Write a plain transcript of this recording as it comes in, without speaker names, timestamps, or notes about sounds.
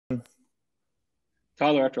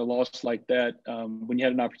Tyler, after a loss like that, when you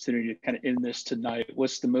had an opportunity to kind of end this tonight,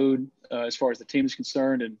 what's the mood as far as the team is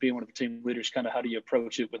concerned, and being one of the team leaders, kind of how do you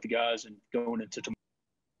approach it with the guys and going into tomorrow?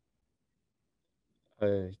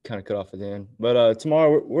 I kind of cut off at the end, but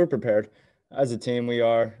tomorrow we're prepared as a team. We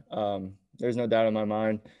are. There's no doubt in my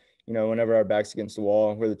mind. You know, whenever our back's against the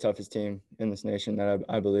wall, we're the toughest team in this nation that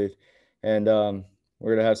I believe, and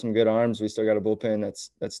we're gonna have some good arms. We still got a bullpen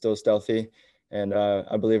that's still stealthy, and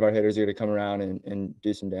I believe our hitters are gonna come around and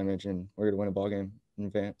do some damage, and we're gonna win a ball game in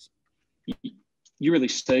advance. You really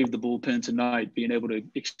saved the bullpen tonight, being able to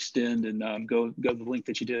extend and go the length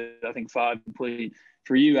that you did. I think 5 complete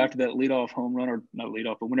for you after that leadoff home run, or not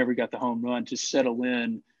leadoff, but whenever you got the home run to settle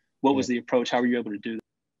in. What was the approach? How were you able to do that?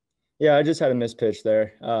 Yeah, I just had a missed pitch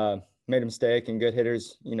there. Made a mistake, and good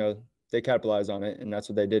hitters, you know, they capitalize on it, and that's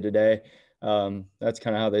what they did today. That's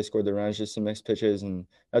kind of how they scored the runs, just some mixed pitches, and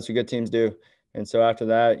that's what good teams do. And so after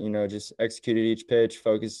that, you know, just executed each pitch,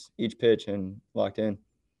 focused each pitch, and locked in.